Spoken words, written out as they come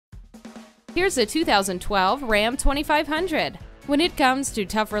Here's a 2012 Ram 2500. When it comes to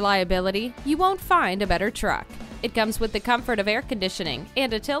tough reliability, you won't find a better truck. It comes with the comfort of air conditioning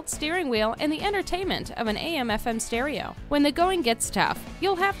and a tilt steering wheel and the entertainment of an AM/FM stereo. When the going gets tough,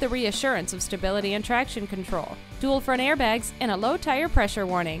 you'll have the reassurance of stability and traction control, dual front airbags, and a low tire pressure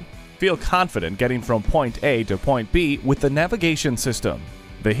warning. Feel confident getting from point A to point B with the navigation system.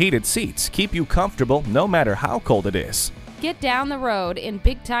 The heated seats keep you comfortable no matter how cold it is. Get down the road in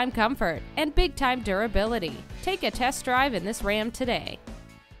big-time comfort and big-time durability. Take a test drive in this Ram today.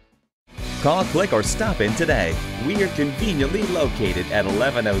 Call, click, or stop in today. We are conveniently located at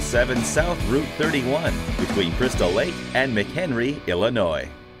 1107 South Route 31 between Crystal Lake and McHenry, Illinois.